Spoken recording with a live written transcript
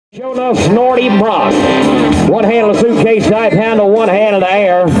Showing us Snorty Bronc. One hand of the suitcase type handle, one hand in the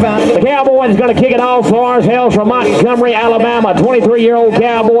air. The cowboy is going to kick it off for us. Hails from Montgomery, Alabama. 23-year-old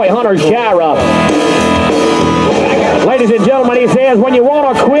cowboy Hunter Shirah. Ladies and gentlemen, he says, when you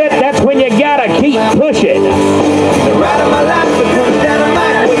want to quit, that's when you got to keep pushing.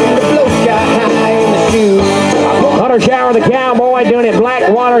 Hunter Shirah, the cowboy, doing it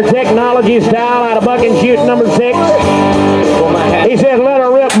Blackwater technology style out of buck and shoot number 6. He says, let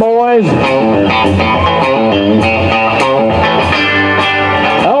her rip, boys.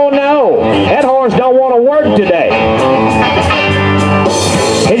 Oh no, that horse don't want to work today.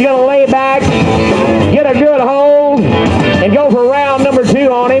 He's going to lay back, get a good hold, and go for round number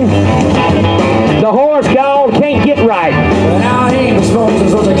 2 on him. The horse called Can't Get Right.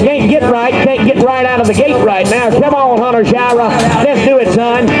 Can't get right out of the gate right now. Come on, Hunter Shirah. Let's do it,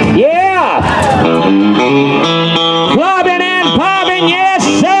 son. Yeah! Clubbing and popping, yes,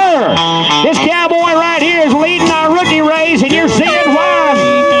 sir! This cowboy right here is leading our rookie race, and you're seeing why.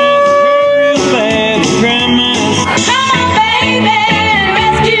 Come on, baby,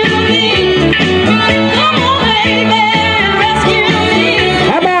 rescue me. Come on, baby, rescue me.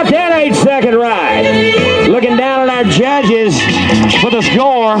 How about that 8-second ride? Looking down at our judges for the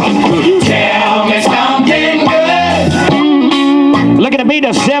score. Tell me something good. Looking to beat a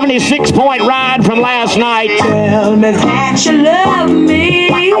 76-point ride from last night. Tell me that you love me,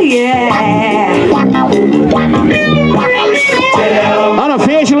 yeah.